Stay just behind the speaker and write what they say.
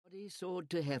day soared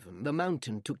to heaven, the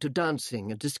mountain took to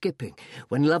dancing and to skipping.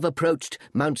 When love approached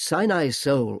Mount Sinai's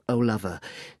soul, O lover,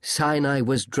 Sinai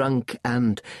was drunk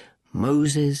and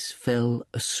Moses fell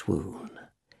a-swoon.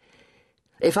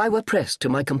 If I were pressed to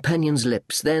my companion's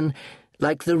lips, then,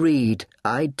 like the reed,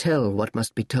 I'd tell what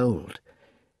must be told.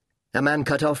 A man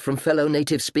cut off from fellow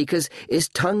native speakers is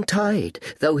tongue-tied,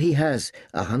 though he has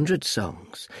 100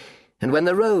 songs. And when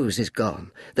the rose is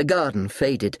gone, the garden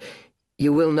faded,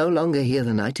 you will no longer hear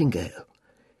the nightingale.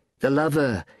 The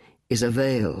lover is a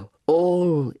veil,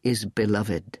 all is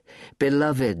beloved.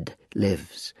 Beloved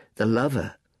lives, the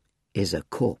lover is a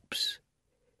corpse.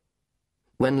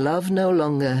 When love no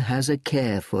longer has a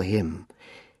care for him,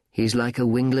 he's like a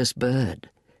wingless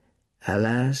bird.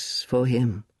 Alas for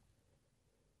him.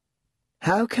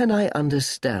 How can I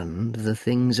understand the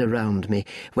things around me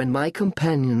when my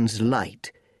companion's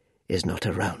light is not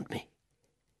around me?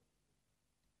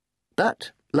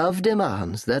 But love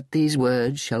demands that these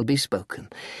words shall be spoken.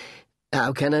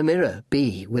 How can a mirror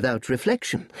be without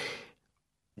reflection?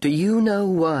 Do you know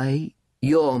why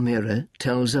your mirror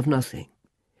tells of nothing?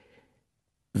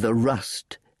 The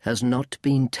rust has not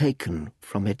been taken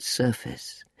from its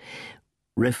surface.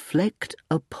 Reflect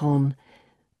upon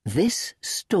this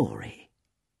story,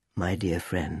 my dear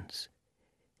friends.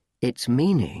 Its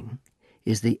meaning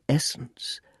is the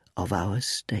essence of our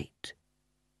state.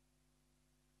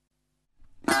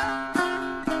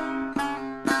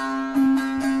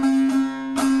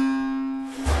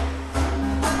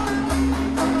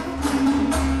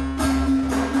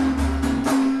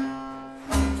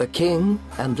 The King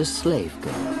and the Slave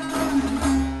Girl.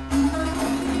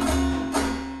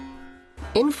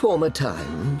 In former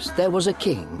times there was a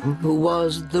king who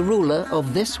was the ruler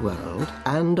of this world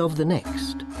and of the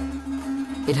next.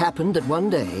 It happened that one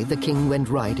day the king went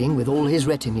riding with all his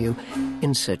retinue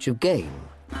in search of game.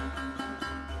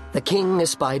 The king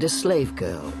espied a slave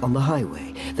girl on the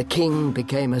highway. The king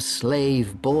became a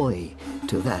slave boy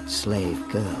to that slave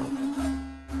girl.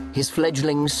 His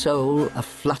fledgling soul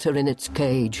a-flutter in its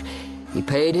cage, he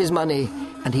paid his money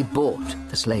and he bought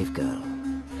the slave girl.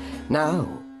 Now,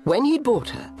 when he'd bought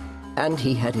her, and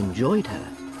he had enjoyed her,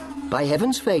 by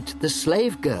heaven's fate the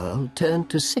slave girl turned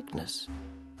to sickness.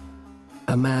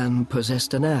 A man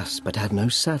possessed an ass but had no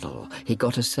saddle. He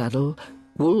got a saddle,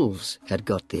 wolves had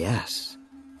got the ass.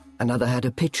 Another had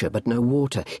a pitcher but no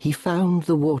water. He found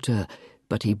the water,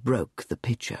 but he broke the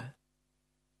pitcher.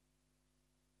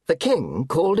 The king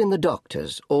called in the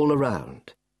doctors all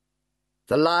around.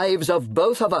 The lives of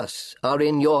both of us are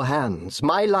in your hands.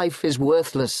 My life is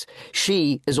worthless.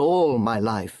 She is all my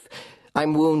life.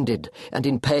 I'm wounded and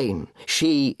in pain.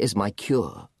 She is my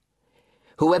cure.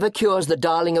 Whoever cures the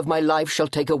darling of my life shall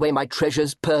take away my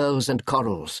treasures, pearls, and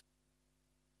corals.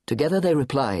 Together they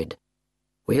replied,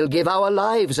 We'll give our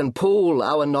lives and pool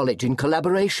our knowledge in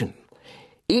collaboration.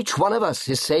 Each one of us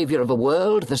is saviour of a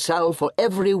world. The salve for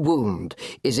every wound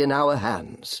is in our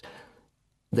hands.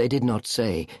 They did not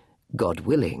say, God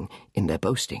willing, in their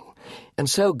boasting, and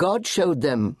so God showed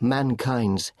them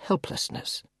mankind's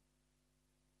helplessness.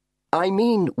 I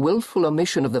mean willful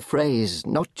omission of the phrase,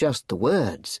 not just the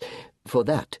words, for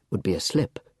that would be a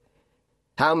slip.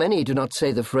 How many do not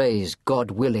say the phrase,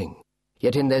 God willing,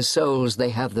 yet in their souls they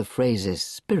have the phrase's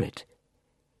spirit?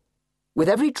 With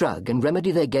every drug and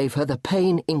remedy they gave her, the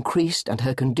pain increased and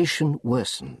her condition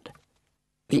worsened.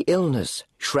 The illness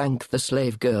shrank the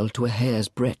slave girl to a hair's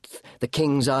breadth. The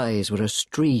king's eyes were a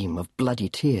stream of bloody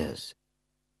tears.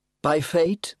 By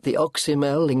fate, the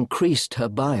oxymel increased her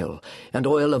bile, and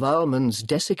oil of almonds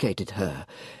desiccated her.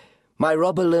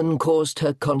 Myrobalan caused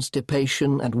her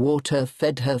constipation, and water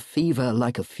fed her fever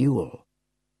like a fuel.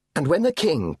 And when the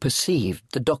king perceived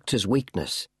the doctor's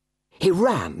weakness, he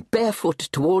ran barefoot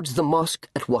towards the mosque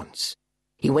at once.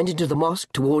 He went into the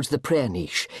mosque towards the prayer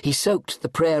niche. He soaked the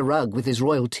prayer rug with his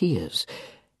royal tears.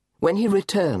 When he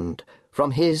returned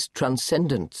from his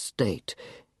transcendent state,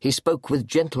 he spoke with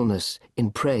gentleness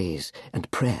in praise and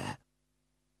prayer.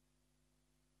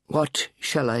 What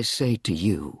shall I say to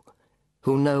you,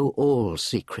 who know all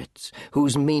secrets,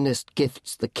 whose meanest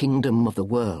gift's the kingdom of the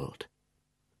world?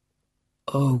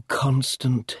 O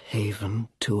constant haven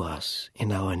to us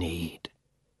in our need,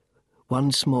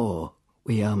 once more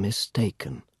we are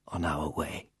mistaken on our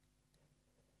way.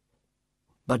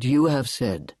 But you have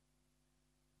said,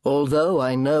 although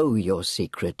I know your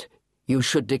secret, you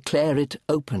should declare it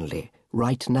openly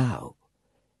right now.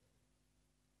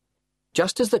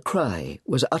 Just as the cry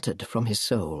was uttered from his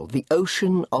soul, the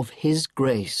ocean of his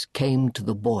grace came to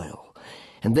the boil,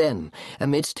 and then,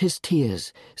 amidst his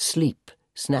tears, sleep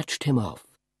snatched him off.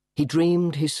 He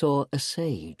dreamed he saw a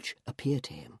sage appear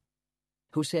to him,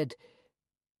 who said,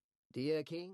 Dear King,